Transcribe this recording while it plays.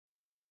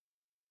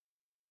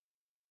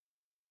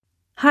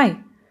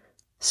Hi!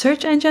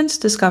 Search engines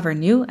discover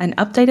new and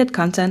updated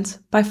content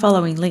by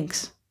following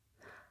links.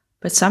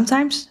 But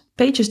sometimes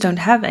pages don't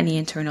have any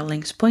internal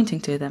links pointing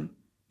to them,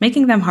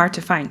 making them hard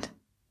to find.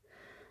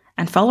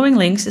 And following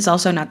links is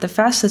also not the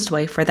fastest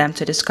way for them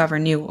to discover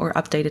new or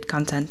updated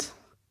content.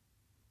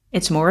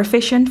 It's more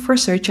efficient for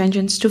search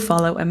engines to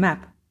follow a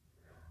map.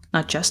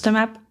 Not just a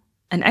map,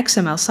 an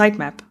XML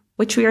sitemap,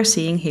 which we are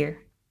seeing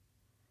here.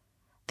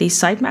 These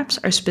sitemaps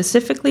are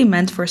specifically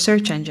meant for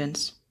search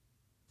engines.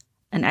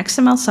 An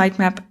XML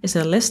sitemap is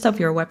a list of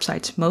your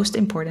website's most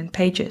important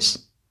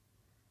pages.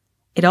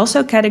 It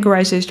also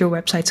categorizes your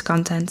website's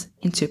content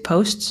into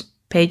posts,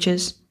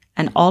 pages,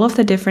 and all of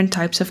the different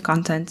types of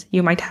content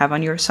you might have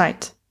on your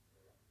site.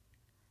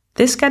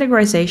 This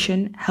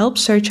categorization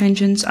helps search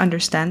engines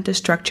understand the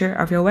structure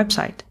of your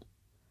website.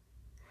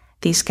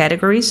 These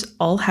categories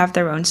all have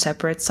their own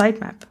separate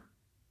sitemap.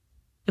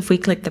 If we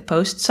click the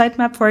post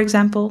sitemap, for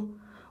example,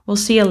 we'll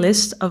see a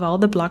list of all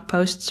the blog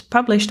posts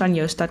published on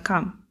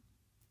Yoast.com.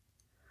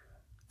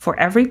 For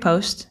every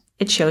post,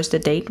 it shows the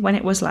date when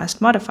it was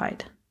last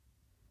modified.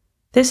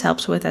 This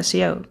helps with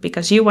SEO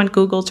because you want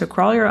Google to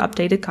crawl your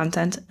updated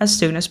content as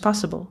soon as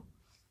possible.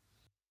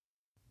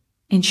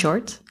 In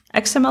short,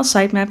 XML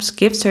sitemaps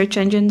give search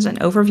engines an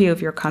overview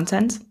of your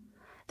content.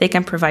 They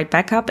can provide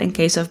backup in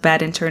case of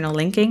bad internal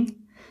linking.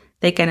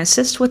 They can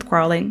assist with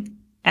crawling,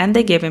 and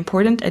they give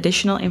important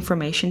additional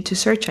information to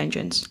search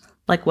engines,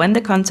 like when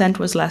the content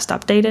was last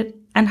updated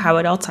and how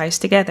it all ties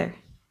together.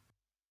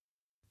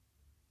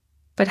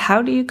 But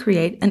how do you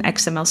create an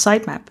XML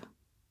sitemap?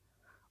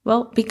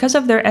 Well, because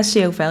of their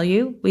SEO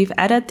value, we've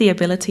added the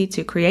ability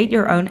to create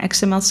your own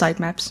XML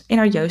sitemaps in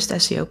our Yoast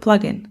SEO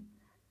plugin.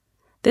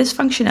 This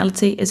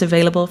functionality is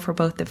available for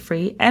both the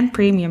free and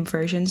premium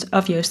versions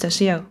of Yoast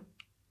SEO.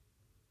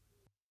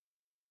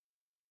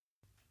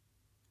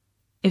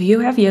 If you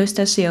have Yoast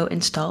SEO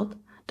installed,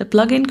 the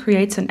plugin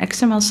creates an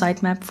XML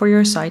sitemap for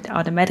your site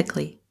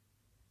automatically.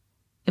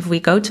 If we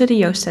go to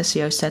the Yoast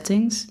SEO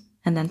settings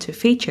and then to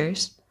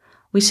features,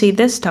 we see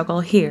this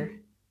toggle here,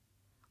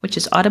 which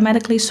is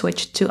automatically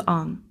switched to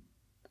on.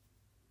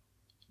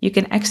 You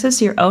can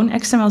access your own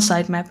XML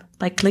sitemap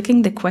by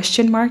clicking the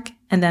question mark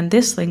and then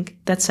this link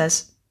that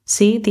says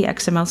See the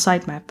XML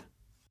sitemap.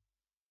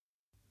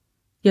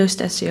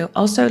 Yoast SEO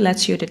also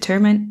lets you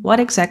determine what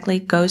exactly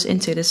goes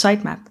into the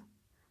sitemap.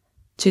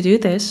 To do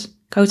this,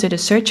 go to the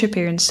search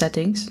appearance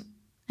settings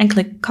and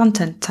click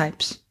Content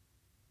Types.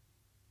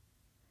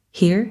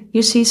 Here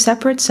you see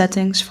separate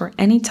settings for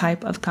any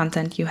type of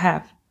content you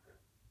have.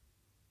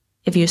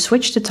 If you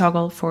switch the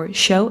toggle for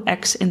Show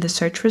X in the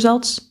search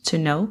results to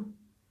No,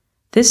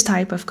 this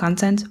type of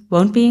content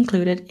won't be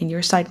included in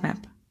your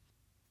sitemap.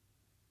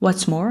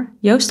 What's more,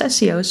 Yoast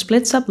SEO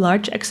splits up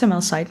large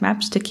XML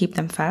sitemaps to keep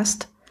them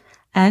fast,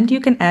 and you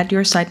can add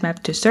your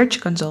sitemap to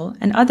Search Console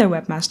and other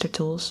webmaster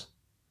tools.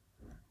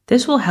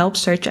 This will help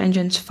search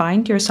engines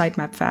find your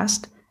sitemap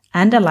fast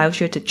and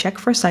allows you to check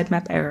for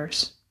sitemap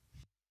errors.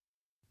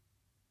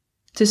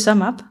 To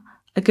sum up,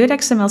 a good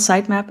XML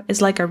sitemap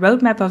is like a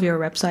roadmap of your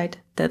website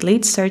that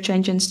leads search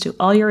engines to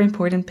all your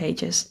important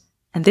pages,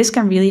 and this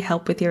can really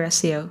help with your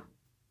SEO.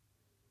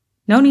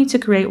 No need to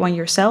create one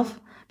yourself,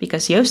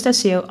 because Yoast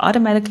SEO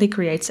automatically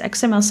creates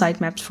XML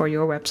sitemaps for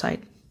your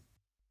website.